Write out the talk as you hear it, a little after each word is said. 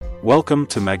Welcome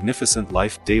to Magnificent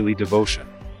Life Daily Devotion.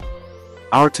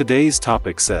 Our today's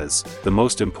topic says, the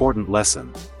most important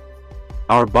lesson.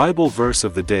 Our Bible verse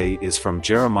of the day is from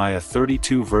Jeremiah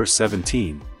 32 verse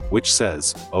 17, which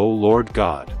says, O Lord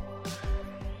God,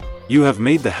 you have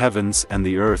made the heavens and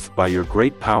the earth by your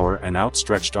great power and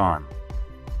outstretched arm.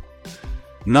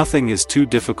 Nothing is too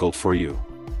difficult for you.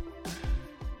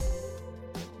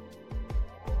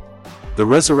 The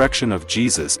resurrection of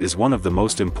Jesus is one of the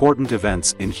most important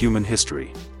events in human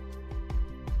history.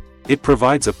 It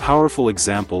provides a powerful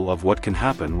example of what can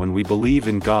happen when we believe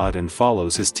in God and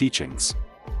follows His teachings.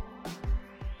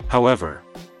 However,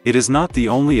 it is not the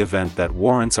only event that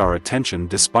warrants our attention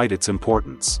despite its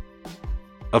importance.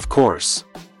 Of course,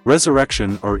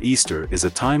 resurrection or Easter is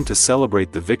a time to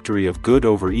celebrate the victory of good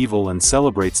over evil and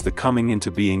celebrates the coming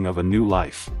into being of a new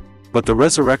life. But the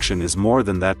resurrection is more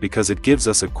than that because it gives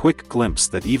us a quick glimpse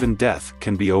that even death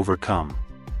can be overcome.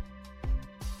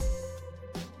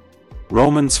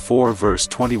 Romans 4 verse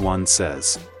 21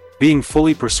 says, being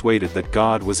fully persuaded that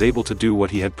God was able to do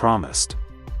what He had promised.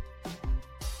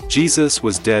 Jesus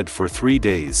was dead for 3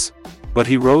 days, but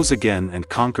He rose again and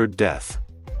conquered death.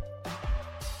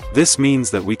 This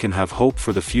means that we can have hope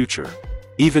for the future,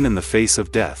 even in the face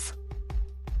of death.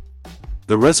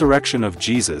 The resurrection of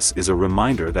Jesus is a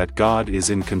reminder that God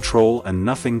is in control and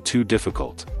nothing too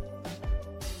difficult.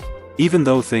 Even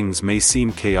though things may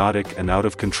seem chaotic and out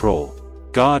of control,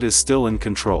 God is still in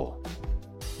control.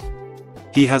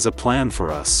 He has a plan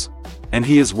for us, and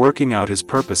He is working out His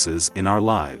purposes in our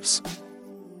lives.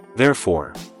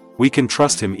 Therefore, we can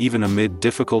trust Him even amid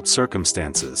difficult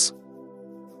circumstances.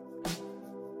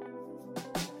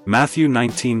 Matthew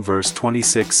 19 verse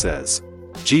 26 says,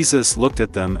 Jesus looked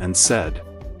at them and said,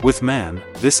 with man,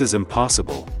 this is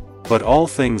impossible, but all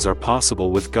things are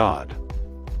possible with God.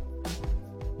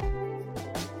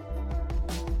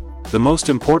 The most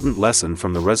important lesson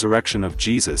from the resurrection of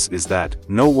Jesus is that,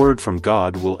 no word from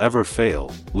God will ever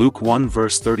fail, Luke 1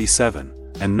 verse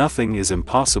 37, and nothing is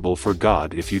impossible for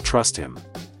God if you trust Him.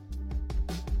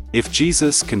 If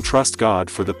Jesus can trust God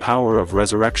for the power of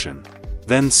resurrection,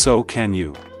 then so can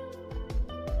you.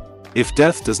 If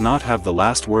death does not have the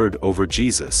last word over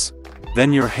Jesus,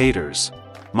 then your haters,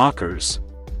 mockers,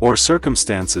 or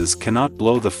circumstances cannot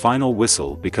blow the final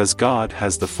whistle because God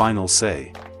has the final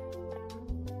say.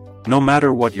 No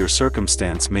matter what your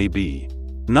circumstance may be,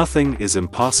 nothing is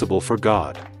impossible for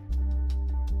God.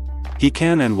 He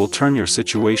can and will turn your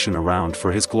situation around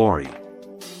for His glory.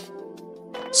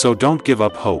 So don't give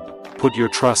up hope, put your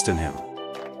trust in Him.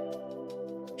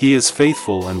 He is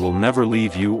faithful and will never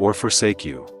leave you or forsake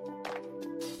you.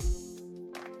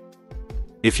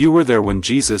 If you were there when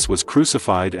Jesus was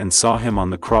crucified and saw Him on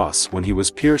the cross when He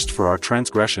was pierced for our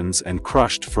transgressions and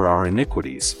crushed for our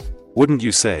iniquities, wouldn't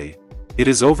you say, it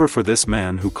is over for this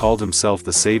man who called himself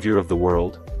the Savior of the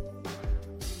world?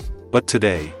 But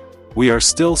today, we are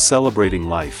still celebrating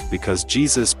life because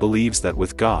Jesus believes that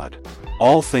with God,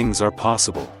 all things are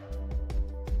possible.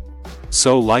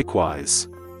 So likewise,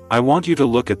 I want you to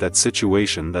look at that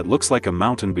situation that looks like a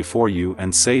mountain before you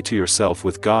and say to yourself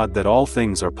with God that all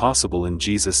things are possible in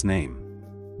Jesus' name.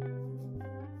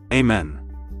 Amen.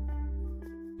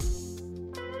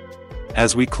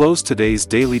 As we close today's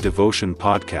daily devotion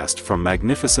podcast from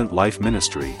Magnificent Life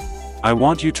Ministry, I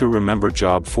want you to remember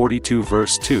Job 42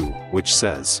 verse 2, which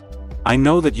says, I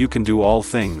know that you can do all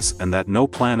things and that no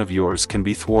plan of yours can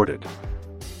be thwarted.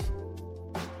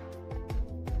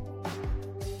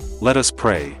 Let us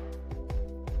pray.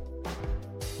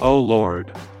 O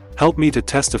Lord, help me to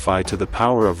testify to the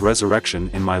power of resurrection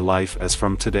in my life as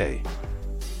from today.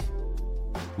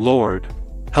 Lord,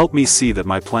 help me see that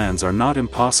my plans are not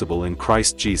impossible in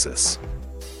Christ Jesus.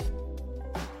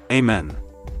 Amen.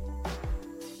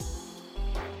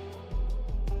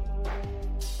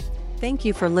 Thank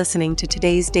you for listening to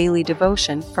today's daily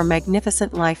devotion from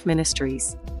Magnificent Life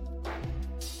Ministries.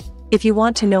 If you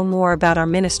want to know more about our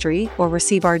ministry or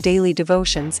receive our daily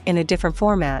devotions in a different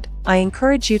format, I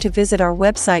encourage you to visit our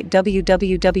website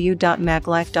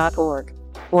www.maglife.org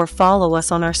or follow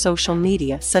us on our social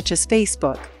media such as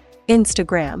Facebook,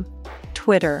 Instagram,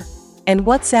 Twitter, and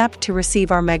WhatsApp to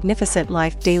receive our Magnificent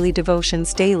Life daily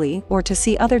devotions daily or to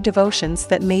see other devotions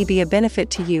that may be a benefit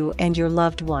to you and your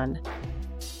loved one.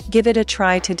 Give it a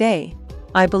try today.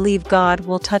 I believe God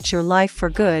will touch your life for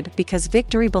good because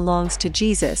victory belongs to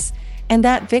Jesus, and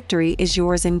that victory is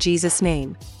yours in Jesus'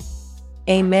 name.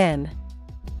 Amen.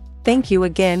 Thank you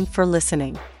again for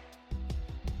listening.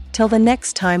 Till the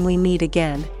next time we meet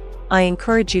again, I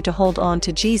encourage you to hold on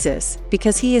to Jesus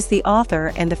because He is the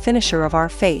author and the finisher of our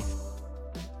faith.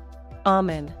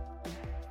 Amen.